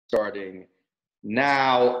Starting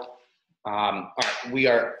now. All right, we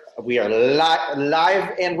are live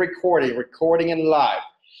and recording and live.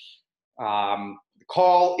 The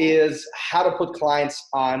call is how to put clients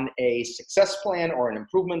on a success plan or an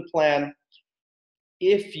improvement plan.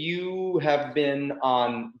 If you have been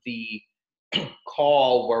on the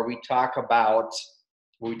call where we talked about,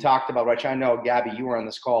 right? I know, Gabby, you were on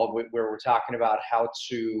this call where we're talking about how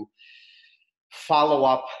to follow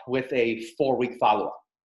up with a 4-week follow-up,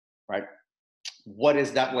 right? What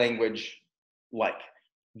is that language like?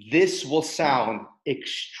 This will sound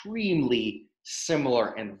extremely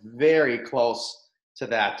similar and very close to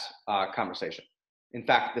that conversation. In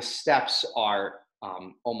fact, the steps are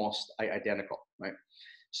almost identical, right?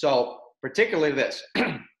 So particularly this,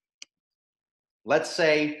 let's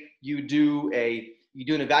say you do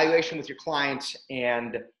an evaluation with your client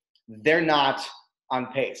and they're not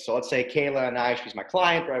on pace. So let's say Kayla and I, she's my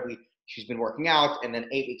client, right? She's been working out, and then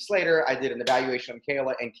 8 weeks later, I did an evaluation on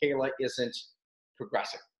Kayla, and Kayla isn't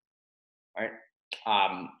progressing, right?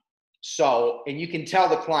 And you can tell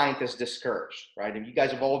the client is discouraged, right? And you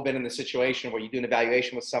guys have all been in the situation where you do an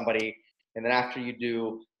evaluation with somebody, and then after you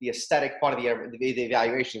do the aesthetic part of the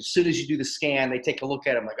evaluation, as soon as you do the scan, they take a look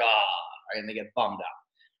at it, like, and they get bummed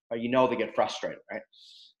out, or they get frustrated, right?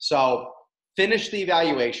 So finish the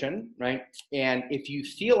evaluation, right? And if you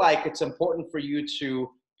feel like it's important for you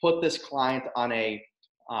to put this client on a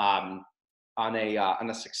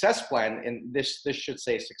success plan, and this should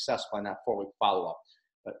say success plan, not 4-week follow-up,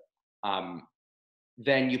 but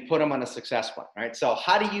then you put them on a success plan, right? So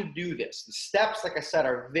how do you do this? The steps, like I said,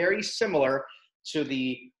 are very similar to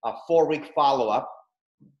the 4-week follow-up.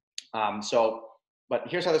 But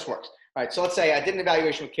here's how this works. All right, so let's say I did an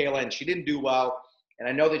evaluation with Kayla and she didn't do well, and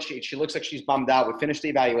I know that she looks like she's bummed out. We finished the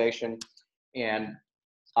evaluation, and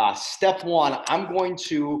step one, I'm going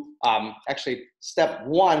to, actually, step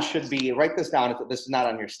one should be, write this down if this is not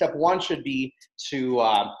on here. Step one should be to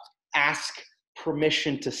ask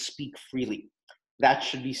permission to speak freely. That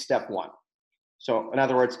should be step one. So in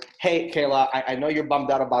other words, hey, Kayla, I know you're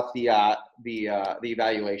bummed out about the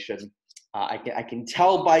evaluation. I can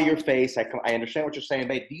tell by your face. I understand what you're saying,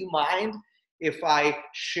 babe. Do you mind if I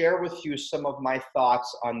share with you some of my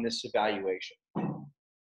thoughts on this evaluation?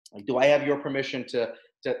 Like, do I have your permission to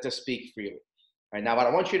speak freely? Right now, what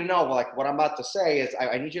I want you to know, like what I'm about to say is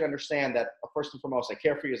I need you to understand that first and foremost, I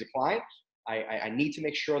care for you as a client. I need to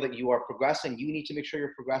make sure that you are progressing. You need to make sure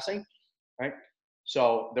you're progressing, right?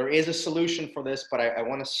 So there is a solution for this, but I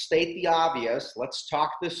want to state the obvious. Let's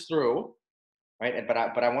talk this through, right? But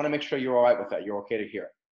I want to make sure you're all right with that. You're okay to hear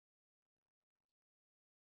it.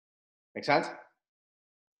 Make sense?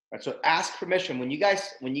 Right, so ask permission. When you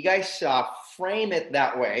guys frame it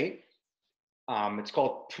that way, it's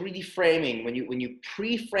called pre-framing. When you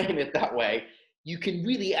pre-frame it that way, you can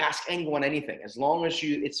really ask anyone anything as long as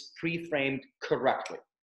it's pre-framed correctly.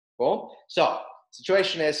 Cool. So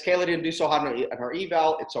situation is Kayla didn't do so hot on her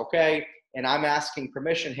eval. It's okay, and I'm asking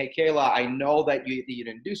permission. Hey, Kayla, I know that you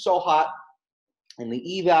didn't do so hot in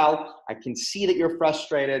the eval. I can see that you're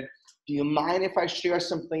frustrated. Do you mind if I share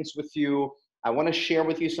some things with you? I want to share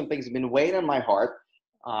with you some things that have been weighing on my heart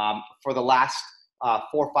for the last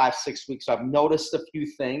 4, 5, 6 weeks. So I've noticed a few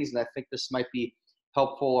things, and I think this might be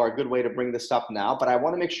helpful or a good way to bring this up now. But I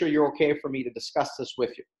want to make sure you're okay for me to discuss this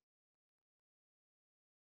with you.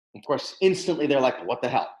 Of course, instantly they're like, what the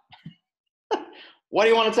hell? What do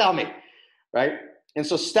you want to tell me, right? And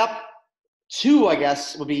so step 2, I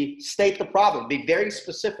guess, would be state the problem. Be very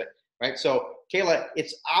specific, right? So Kayla,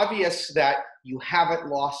 it's obvious that you haven't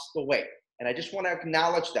lost the weight. And I just want to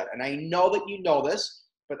acknowledge that. And I know that you know this,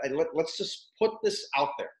 but let's just put this out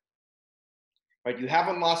there, right? You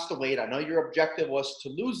haven't lost the weight. I know your objective was to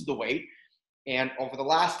lose the weight. And over the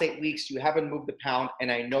last 8 weeks, you haven't moved a pound.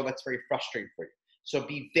 And I know that's very frustrating for you. So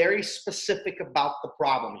be very specific about the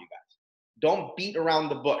problem, you guys. Don't beat around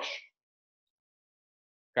the bush,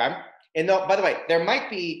 okay? And by the way, there might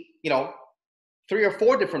be, 3 or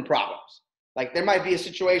 4 different problems. Like there might be a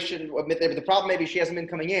situation, the problem maybe she hasn't been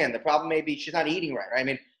coming in. The problem maybe she's not eating right? I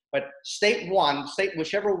mean, but state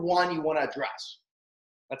whichever one you want to address.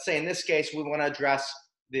 Let's say in this case, we want to address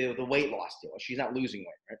the weight loss deal. She's not losing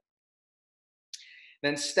weight, right?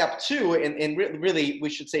 Then step 2, and really we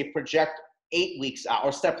should say project 8 weeks out,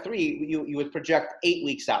 or step 3, you would project 8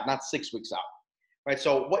 weeks out, not 6 weeks out, right?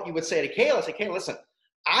 So what you would say to Kayla, Kayla, listen,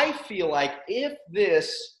 I feel like if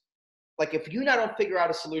you not don't figure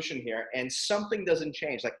out a solution here and something doesn't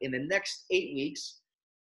change, like in the next 8 weeks,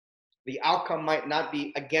 the outcome might not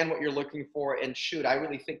be, again, what you're looking for. And shoot, I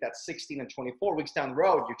really think that 16 and 24 weeks down the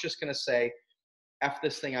road, you're just going to say, F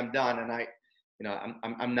this thing, I'm done. And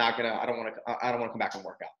I'm not gonna, I don't want to come back and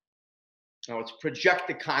work out. No, it's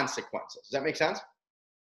projected consequences. Does that make sense?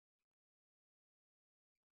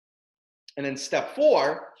 And then step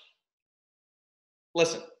 4,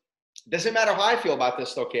 listen, doesn't matter how I feel about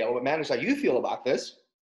this, though, Kayla. What matters is how you feel about this.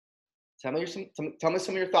 Tell me some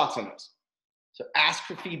of your thoughts on this. So ask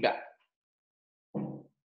for feedback.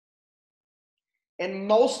 And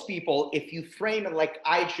most people, if you frame it like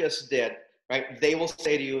I just did, right, they will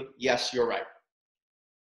say to you, yes, you're right.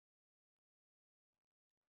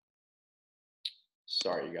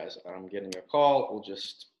 Sorry, you guys, I'm getting a call. We'll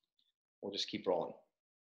just keep rolling.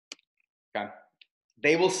 Okay.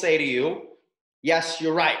 They will say to you, yes,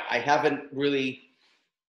 you're right. I haven't really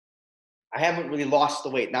lost the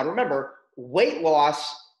weight. Now remember, weight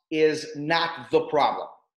loss is not the problem,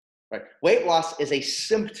 right? Weight loss is a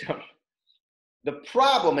symptom. The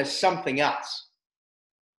problem is something else.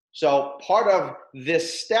 So part of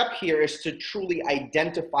this step here is to truly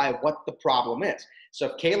identify what the problem is. So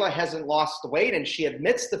if Kayla hasn't lost the weight and she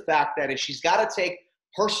admits the fact that she's got to take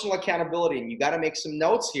personal accountability, and you got to make some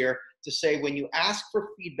notes here to say when you ask for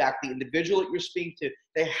feedback, the individual that you're speaking to,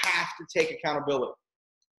 they have to take accountability.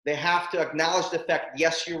 They have to acknowledge the fact,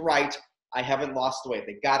 yes, you're right, I haven't lost the weight.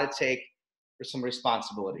 They got to take some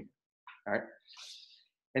responsibility. All right.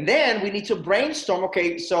 And then we need to brainstorm.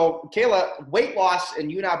 Okay, so Kayla, weight loss, and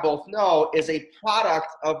you and I both know, is a product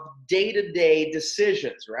of day-to-day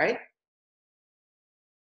decisions, right?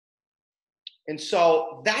 And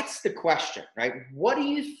so that's the question, right? What do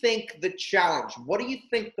you think the challenge, what do you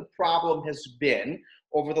think the problem has been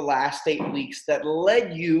over the last 8 weeks that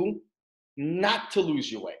led you not to lose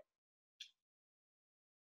your weight?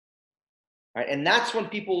 Right? And that's when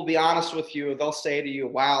people will be honest with you. They'll say to you,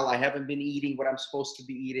 wow, I haven't been eating what I'm supposed to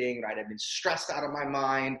be eating, right? I've been stressed out of my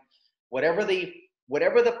mind. Whatever the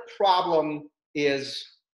problem is,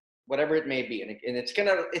 whatever it may be. And it's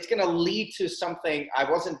gonna lead to something. I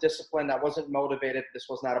wasn't disciplined, I wasn't motivated, this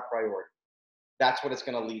was not a priority. That's what it's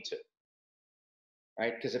gonna lead to.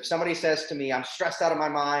 Right? Because if somebody says to me, I'm stressed out of my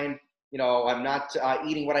mind, I'm not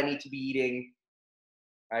eating what I need to be eating,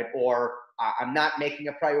 right? Or I'm not making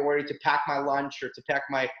a priority to pack my lunch or to pack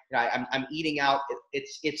my, I'm eating out.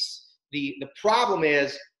 It's the problem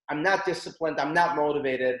is I'm not disciplined, I'm not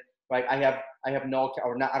motivated, right? I don't have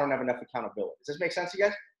enough accountability. Does this make sense to you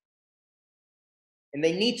guys? And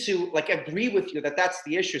they need to agree with you that that's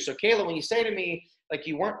the issue. So Kayla, when you say to me,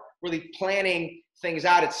 you weren't really planning things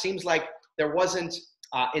out, it seems like there wasn't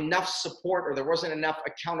enough support or there wasn't enough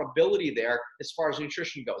accountability there as far as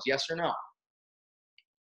nutrition goes. Yes or no?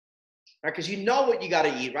 Right, because you know what you got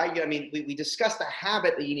to eat, right? I mean, we discussed the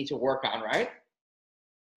habit that you need to work on, right?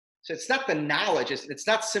 So it's not the knowledge. It's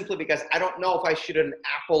not simply because I don't know if I should eat an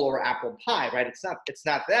apple or apple pie, right? It's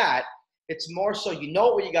not that. It's more so you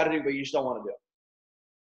know what you got to do, but you just don't want to do it.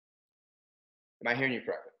 Am I hearing you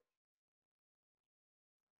correctly?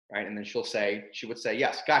 Right, and then she would say,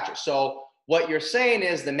 yes, gotcha. So what you're saying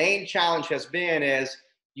is the main challenge has been is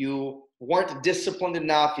you weren't disciplined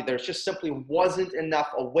enough. There just simply wasn't enough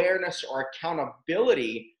awareness or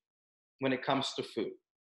accountability when it comes to food.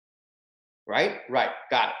 Right? Right.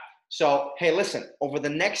 Got it. So, hey, listen, over the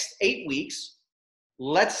next 8 weeks,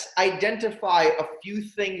 let's identify a few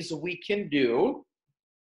things we can do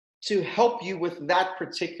to help you with that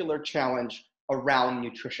particular challenge around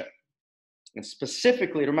nutrition. And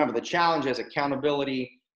specifically, remember, the challenge is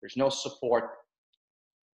accountability. There's no support.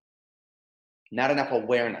 Not enough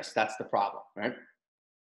awareness. That's the problem, right?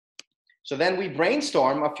 So then we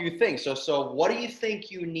brainstorm a few things. So what do you think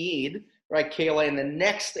you need, right, Kayla, in the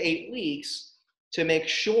next 8 weeks to make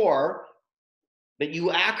sure that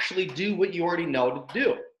you actually do what you already know to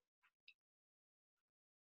do?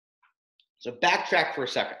 So backtrack for a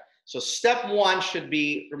second. So step 1 should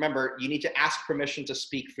be, remember, you need to ask permission to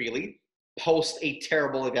speak freely, post a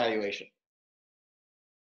terrible evaluation.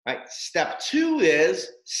 Right? Step 2 is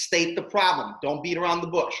state the problem. Don't beat around the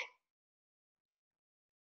bush.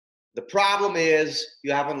 The problem is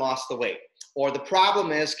you haven't lost the weight. Or the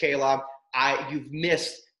problem is, Kayla, you've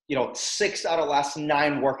missed 6 out of the last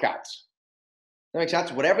 9 workouts. That makes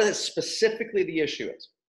sense? Whatever specifically the issue is.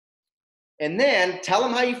 And then tell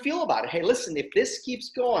them how you feel about it. Hey, listen, if this keeps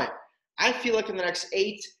going, I feel like in the next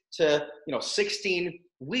 8 to 16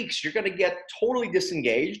 weeks, you're going to get totally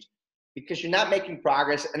disengaged because you're not making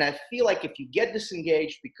progress. And I feel like if you get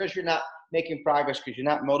disengaged because you're not making progress, because you're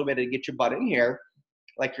not motivated to get your butt in here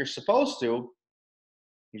like you're supposed to,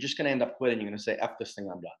 you're just going to end up quitting. You're going to say, F this thing,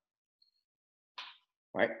 I'm done.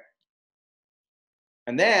 Right?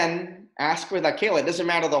 And then ask for that, Kayla, it doesn't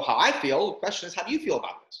matter though how I feel. The question is, how do you feel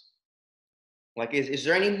about this? Is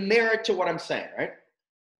there any merit to what I'm saying, right?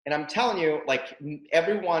 And I'm telling you, like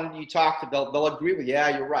everyone you talk to, they'll agree with you.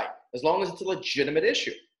 Yeah, you're right. As long as it's a legitimate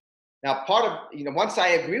issue. Now, part of, once I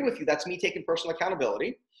agree with you, that's me taking personal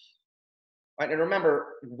accountability. Right? And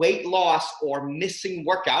remember, weight loss or missing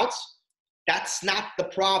workouts, that's not the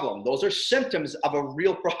problem. Those are symptoms of a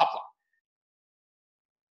real problem.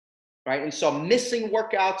 Right? And so missing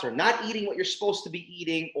workouts or not eating what you're supposed to be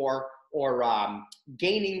eating or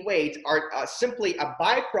gaining weight are simply a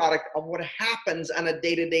byproduct of what happens on a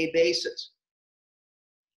day-to-day basis.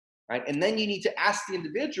 Right? And then you need to ask the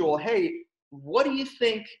individual, hey, what do you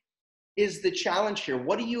think is the challenge here?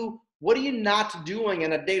 What are you not doing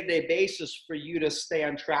on a day-to-day basis for you to stay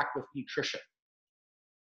on track with nutrition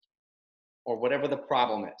or whatever the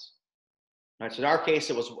problem is? Right? So in our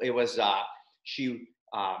case, she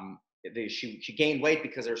gained weight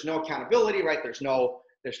because there's no accountability, right? There's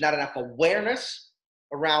not enough awareness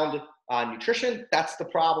around nutrition. That's the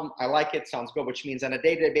problem. I like it. Sounds good, which means on a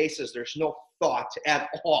day-to-day basis, there's no thought at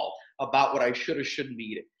all about what I should or shouldn't be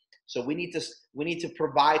eating. So we need to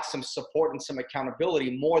provide some support and some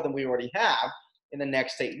accountability more than we already have in the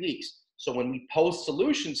next 8 weeks. So when we pose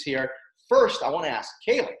solutions here, first I want to ask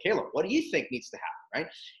Kayla, what do you think needs to happen,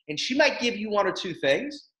 right? And she might give you one or two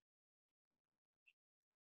things,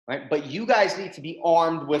 right? But you guys need to be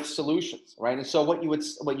armed with solutions, right? And so what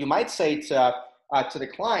you might say to the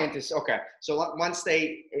client is, okay, so once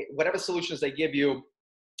whatever solutions they give you,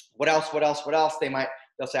 what else?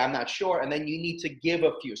 They'll say, I'm not sure. And then you need to give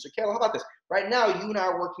a few. So Kayla, how about this? Right now, you and I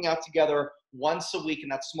are working out together once a week in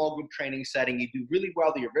that small group training setting. You do really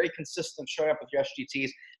well. You're very consistent showing up with your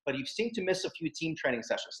SGTs, but you seem to miss a few team training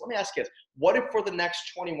sessions. Let me ask you this. What if for the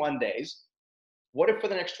next 21 days,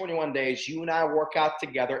 you and I work out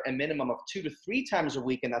together a minimum of 2 to 3 times a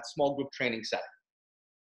week in that small group training setting?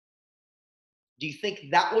 Do you think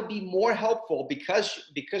that would be more helpful because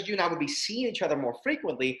you and I would be seeing each other more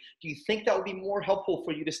frequently? Do you think that would be more helpful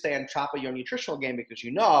for you to stay on top of your nutritional game? Because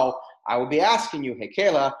I would be asking you, hey,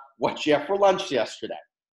 Kayla, what'd you have for lunch yesterday?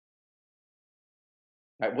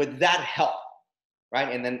 Right? Would that help?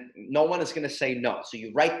 Right? And then no one is going to say no. So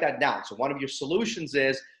you write that down. So one of your solutions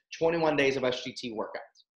is 21 days of SGT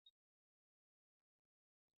workouts.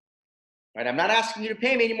 Right? I'm not asking you to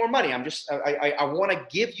pay me any more money. I want to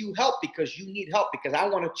give you help because you need help, because I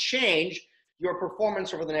want to change your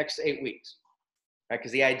performance over the next 8 weeks. Right?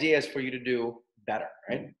 Because the idea is for you to do better,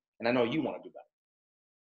 right? And I know you want to do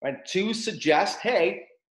better. Right? To suggest, hey,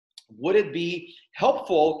 would it be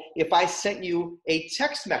helpful if I sent you a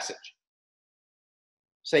text message?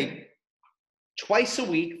 Say twice a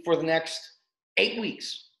week for the next 8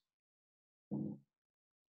 weeks.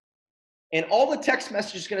 And all the text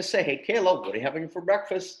message is going to say, hey, Kayla, what are you having for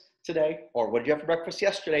breakfast today? Or what did you have for breakfast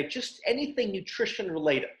yesterday? Just anything nutrition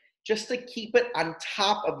related, just to keep it on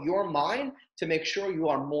top of your mind to make sure you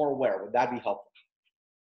are more aware. Would that be helpful?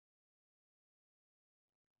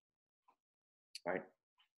 All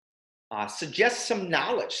right. Suggest some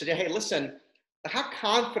knowledge. Say, hey, listen, how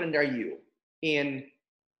confident are you in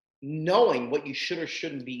knowing what you should or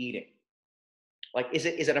shouldn't be eating? Like, is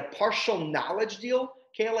it a partial knowledge deal,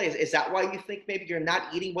 Kayla? Is that why you think maybe you're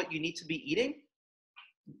not eating what you need to be eating?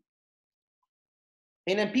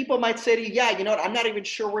 And then people might say to you, yeah, you know what, I'm not even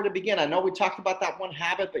sure where to begin. I know we talked about that one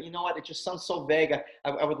habit, but you know what, it just sounds so vague.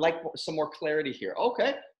 I would like some more clarity here.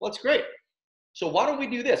 Okay, well, that's great. So why don't we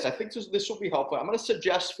do this? I think this will be helpful. I'm going to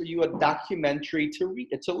suggest for you a documentary to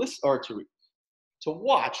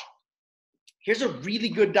watch. Here's a really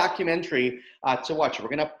good documentary to watch. We're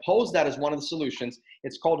going to pose that as one of the solutions.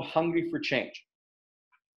 It's called Hungry for Change.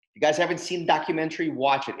 If you guys haven't seen the documentary,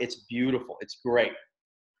 watch it. It's beautiful. It's great.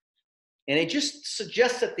 And it just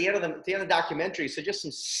suggests at the end of the documentary, suggests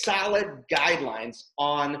some solid guidelines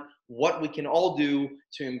on what we can all do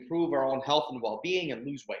to improve our own health and well-being and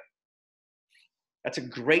lose weight. That's a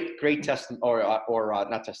great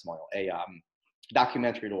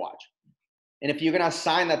documentary to watch. And if you're going to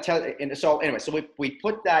assign that, so we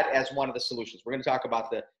put that as one of the solutions. We're going to talk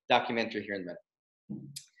about the documentary here in a minute.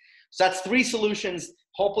 So that's 3 solutions.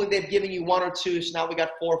 Hopefully they've given you 1 or 2. So now we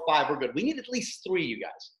got 4 or 5. We're good. We need at least 3, you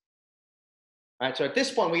guys. All right. So at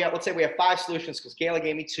this point, let's say we have 5 solutions because Kayla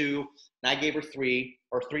gave me 2, and I gave her 3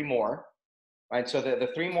 or 3 more. Right. So the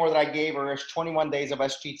 3 more that I gave her is 21 days of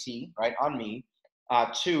SGT, right, on me.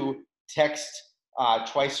 2, text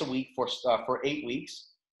twice a week for 8 weeks.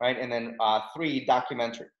 Right, and then 3,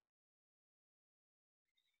 documentary.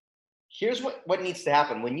 Here's what needs to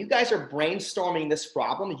happen. When you guys are brainstorming this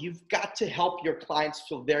problem, you've got to help your clients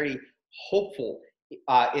feel very hopeful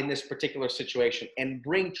in this particular situation and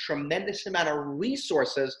bring tremendous amount of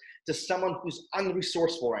resources to someone who's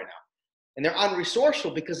unresourceful right now. And they're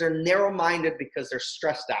unresourceful because they're narrow-minded, because they're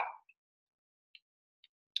stressed out.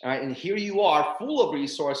 All right, and here you are, full of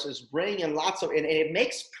resources, bringing in lots of, and it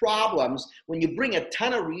makes problems when you bring a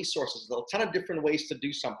ton of resources, a ton of different ways to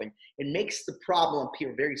do something. It makes the problem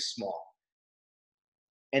appear very small.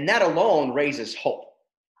 And that alone raises hope,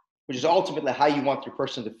 which is ultimately how you want your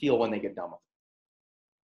person to feel when they get done with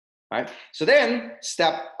it. All right, so then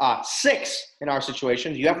step 6 in our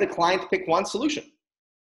situation, you have the client pick one solution.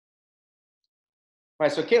 All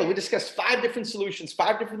right, so Kayla, we discussed 5 different solutions,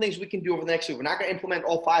 5 different things we can do over the next week. We're not going to implement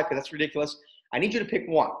all 5 because that's ridiculous. I need you to pick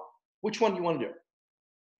one. Which one do you want to do?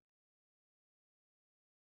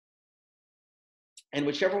 And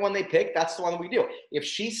whichever one they pick, that's the one that we do. If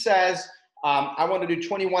she says, I want to do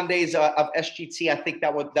 21 days of SGT, I think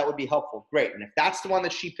that would be helpful. Great. And if that's the one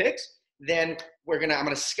that she picks, then I'm going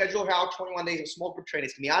to schedule her out 21 days of small group training.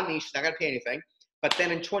 It's going to be on me. She's not going to pay anything. But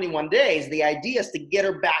then in 21 days, the idea is to get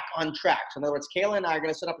her back on track. So in other words, Kayla and I are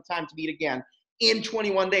going to set up a time to meet again in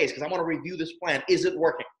 21 days because I want to review this plan. Is it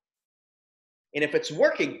working? And if it's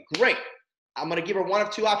working, great. I'm going to give her one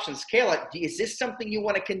of 2 options. Kayla, is this something you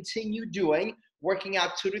want to continue doing, working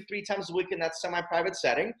out 2 to 3 times a week in that semi-private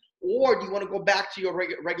setting? Or do you want to go back to your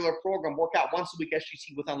regular program, work out once a week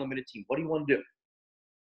SGT with unlimited team? What do you want to do?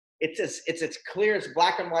 It's as clear as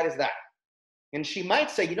black and white as that. And she might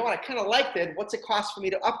say, you know what, I kind of liked it. What's it cost for me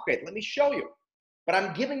to upgrade? Let me show you. But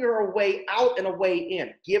I'm giving her a way out and a way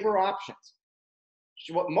in. Give her options.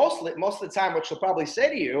 Most of the time, what she'll probably say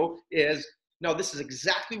to you is, no, this is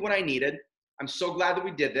exactly what I needed. I'm so glad that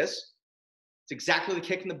we did this. It's exactly the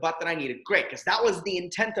kick in the butt that I needed. Great, because that was the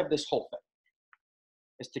intent of this whole thing,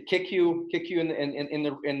 is to kick you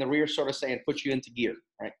in the rear, sort of say, and put you into gear,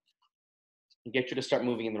 right? And get you to start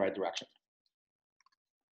moving in the right direction.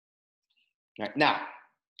 Right. Now,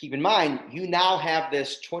 keep in mind, you now have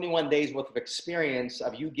this 21 days worth of experience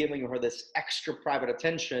of you giving her this extra private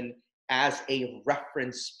attention as a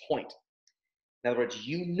reference point. In other words,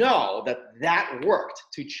 you know that worked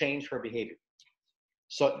to change her behavior.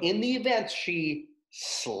 So in the event she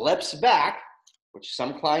slips back, which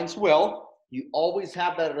some clients will, you always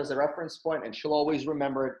have that as a reference point, and she'll always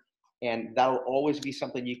remember it, and that'll always be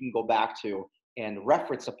something you can go back to and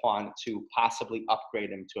reference upon to possibly upgrade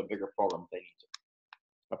them to a bigger program if they need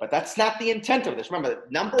to. But that's not the intent of this. Remember,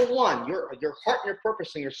 number one, your heart and your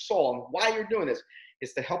purpose and your soul and why you're doing this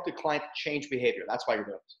is to help the client change behavior. That's why you're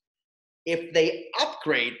doing this. If they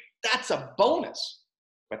upgrade, that's a bonus.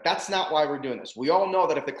 But that's not why we're doing this. We all know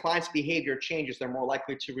that if the client's behavior changes, they're more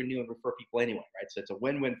likely to renew and refer people anyway, right? So it's a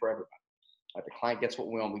win-win for everybody. Right? The client gets what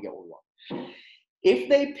we want, we get what we want. If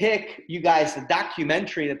they pick, you guys, the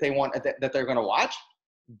documentary that they want, that they're going to watch,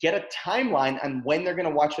 get a timeline on when they're going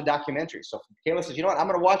to watch the documentary. So if Kayla says, you know what, I'm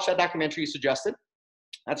going to watch that documentary you suggested.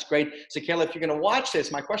 That's great. So Kayla, if you're going to watch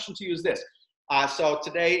this, my question to you is this. So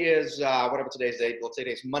today is, whatever today's date, let's say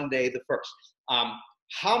today's Monday the 1st.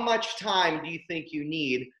 How much time do you think you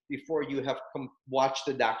need before you have watched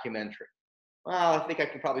the documentary? Well, I think I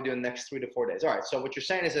can probably do it in the next 3 to 4 days. All right, so what you're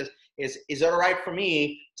saying is it all right for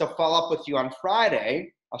me to follow up with you on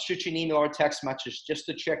Friday? I'll shoot you an email or a text message just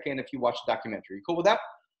to check in if you watch the documentary. You cool with that?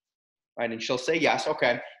 Right, and she'll say yes,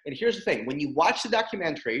 okay. And here's the thing. When you watch the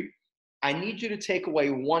documentary, I need you to take away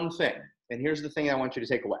one thing. And here's the thing I want you to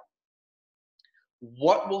take away.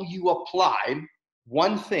 What will you apply?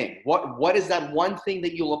 One thing. What is that one thing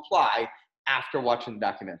that you'll apply after watching the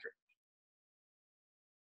documentary?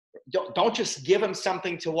 Don't just give them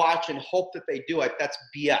something to watch and hope that they do it. That's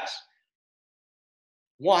BS.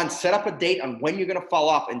 1, set up a date on when you're going to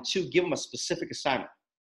follow up, and 2, give them a specific assignment.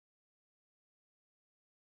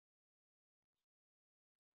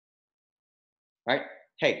 Right?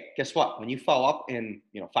 Hey, guess what? When you follow up in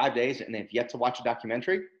 5 days and they've yet to watch a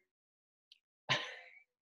documentary,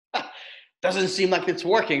 doesn't seem like it's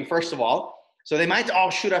working, first of all. So they might, oh,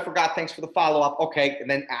 shoot, I forgot. Thanks for the follow-up. Okay, and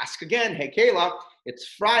then ask again. Hey, Kayla, it's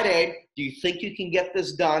Friday. Do you think you can get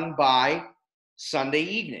this done by Sunday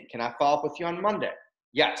evening? Can I follow up with you on Monday?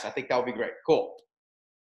 Yes, I think that would be great. Cool.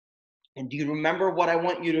 And do you remember what I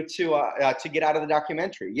want you to get out of the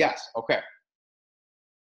documentary? Yes. Okay.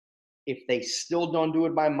 If they still don't do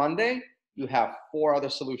it by Monday, you have 4 other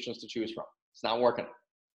solutions to choose from. It's not working.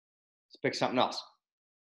 Let's pick something else.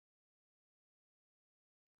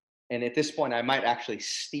 And at this point, I might actually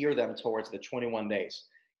steer them towards the 21 days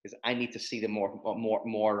because I need to see them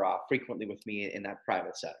more frequently with me in that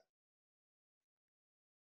private setting.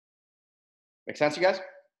 Make sense, you guys?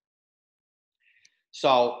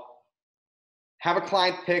 So have a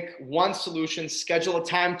client pick one solution, schedule a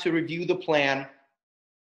time to review the plan,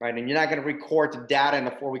 right? And you're not going to record the data in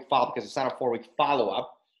a 4-week follow-up because it's not a 4-week follow-up,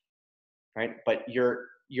 right? But you're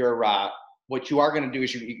what you are going to do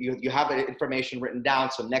is you have the information written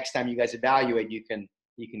down. So next time you guys evaluate, you can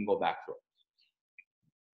go back through it.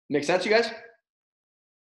 Make sense, you guys?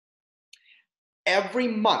 Every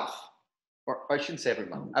month, or I shouldn't say every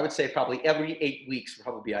month, I would say probably every 8 weeks would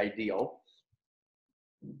probably be ideal.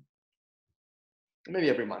 Maybe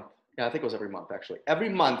every month. Yeah, I think it was every month actually. Every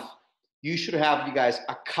month, you should have, you guys,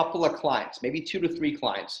 a couple of clients, maybe 2 to 3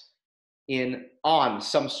 clients on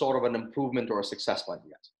some sort of an improvement or a success plan,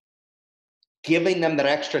 you guys. Giving them that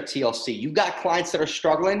extra TLC. You got clients that are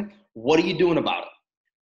struggling. What are you doing about it?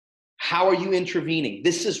 How are you intervening?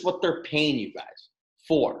 This is what they're paying you guys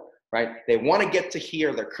for, right? They want to get to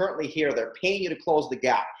here. They're currently here. They're paying you to close the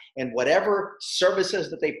gap. And whatever services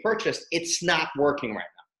that they purchased, it's not working right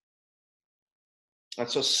now. And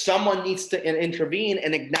so someone needs to intervene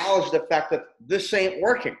and acknowledge the fact that this ain't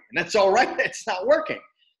working. And that's all right. It's not working.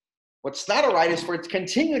 What's not all right is for it to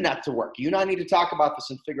continue not to work. You and I need to talk about this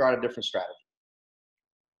and figure out a different strategy.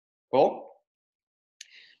 Cool?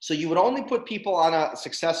 So you would only put people on a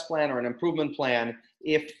success plan or an improvement plan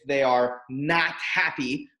if they are not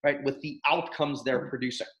happy, right, with the outcomes they're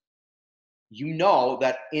producing. You know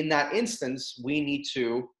that in that instance, we need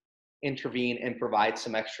to intervene and provide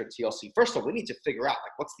some extra TLC. First of all, we need to figure out,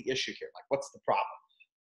 like, what's the issue here? Like, what's the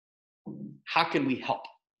problem? How can we help?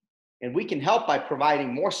 And we can help by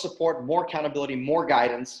providing more support, more accountability, more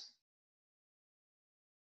guidance.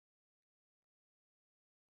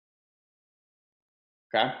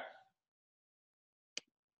 Okay.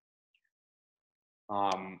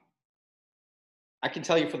 I can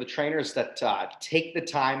tell you for the trainers that take the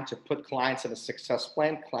time to put clients in a success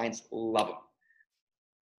plan, clients love them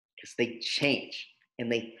because they change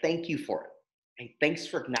and they thank you for it. Hey, thanks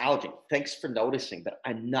for acknowledging. Thanks for noticing that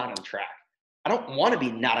I'm not on track. I don't want to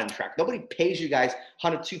be not on track. Nobody pays you guys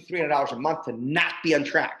 $100, $200, $300 a month to not be on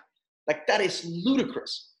track. Like, that is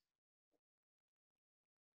ludicrous.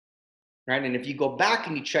 Right? And if you go back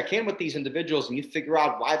and you check in with these individuals and you figure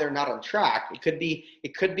out why they're not on track, it could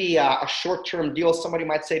be a short-term deal. Somebody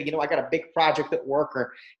might say, I got a big project at work,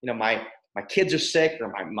 or my kids are sick,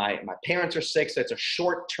 or my parents are sick, so it's a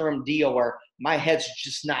short-term deal where my head's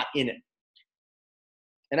just not in it.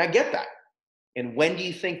 And I get that. And when do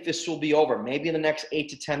you think this will be over? Maybe in the next 8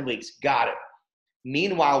 to 10 weeks. Got it.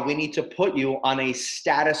 Meanwhile, we need to put you on a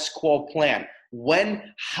status quo plan.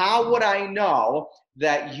 How would I know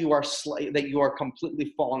that you are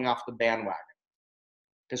completely falling off the bandwagon?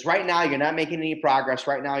 Because right now you're not making any progress.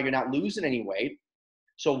 Right now you're not losing any weight.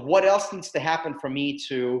 So what else needs to happen for me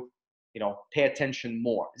to, pay attention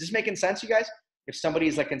more? Is this making sense, you guys? If somebody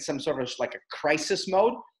is like in some sort of like a crisis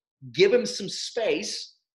mode, give them some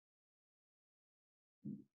space,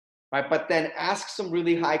 right? But then ask some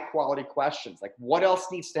really high quality questions. Like, what else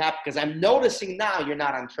needs to happen? Because I'm noticing now you're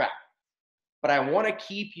not on track. But I want to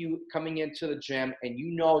keep you coming into the gym, and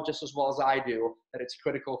just as well as I do that it's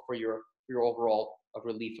critical for your overall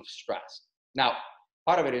relief of stress. Now,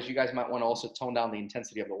 part of it is you guys might want to also tone down the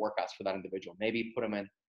intensity of the workouts for that individual. Maybe put them in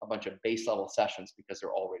a bunch of base level sessions because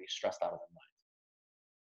they're already stressed out of their minds.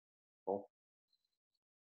 Cool.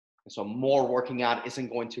 And so more working out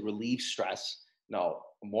isn't going to relieve stress. No,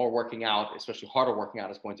 more working out, especially harder working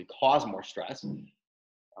out, is going to cause more stress.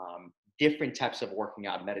 Different types of working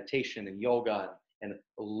out, meditation and yoga and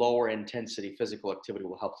lower intensity physical activity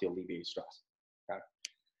will help you alleviate stress. Okay.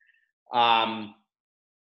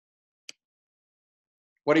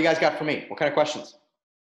 What do you guys got for me? What kind of questions?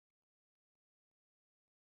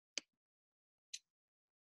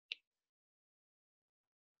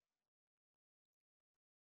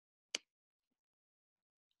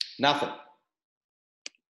 Nothing.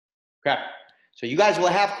 Okay. So you guys will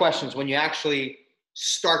have questions when you actually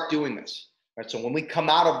start doing this, right? So when we come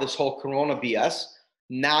out of this whole Corona BS,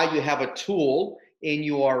 now you have a tool in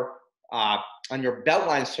your on your belt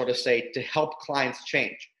line, so to say, to help clients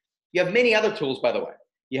change. You have many other tools, by the way.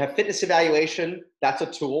 You have fitness evaluation. That's a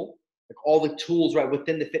tool. Like all the tools right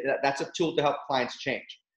within the fitness, that's a tool to help clients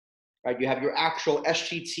change. Right? You have your actual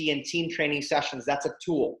SGT and team training sessions. That's a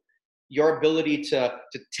tool. Your ability to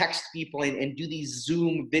text people and do these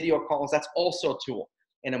Zoom video calls, that's also a tool.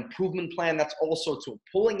 An improvement plan, that's also a tool.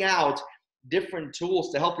 Pulling out different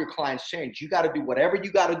tools to help your clients change. You got to do whatever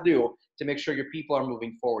you got to do to make sure your people are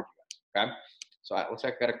moving forward. Okay? So it looks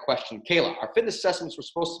like I got a question. Kayla, our fitness assessments were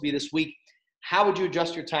supposed to be this week. How would you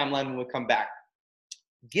adjust your timeline when we come back?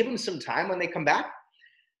 Give them some time when they come back.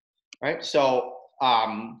 Right? So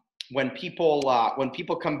when people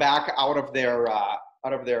come back out of their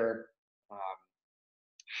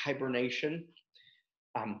hibernation,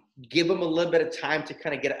 give them a little bit of time to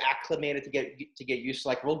kind of get acclimated, to get used to.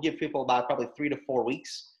 Like, we'll give people about probably 3 to 4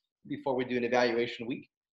 weeks before we do an evaluation week.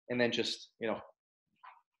 and then just,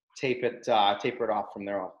 taper it off from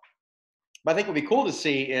there on. But I think what would be cool to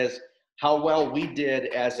see is how well we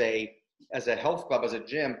did as a health club, as a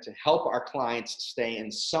gym, to help our clients stay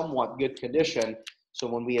in somewhat good condition. So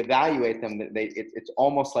when we evaluate them, it's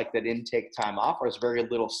almost like they didn't take time off, or it's very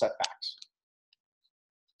little setbacks,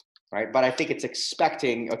 right? But I think it's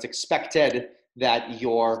expected that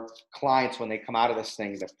your clients, when they come out of this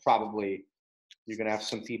thing, that probably you're going to have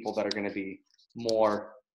some people that are going to be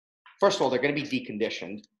more, first of all, they're going to be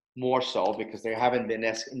deconditioned more so because they haven't been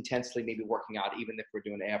as intensely maybe working out, even if we're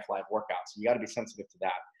doing AF Live workouts. You got to be sensitive to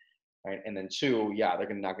that, right? And then two, yeah,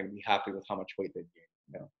 they're not going to be happy with how much weight they've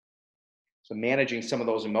gained. So managing some of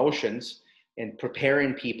those emotions and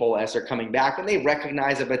preparing people as they're coming back, and they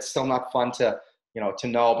recognize it, but it's still not fun to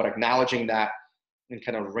know, but acknowledging that and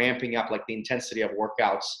kind of ramping up like the intensity of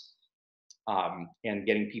workouts, and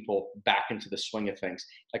getting people back into the swing of things.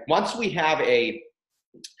 Like once we have I'm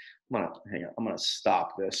gonna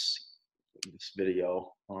stop this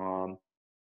video.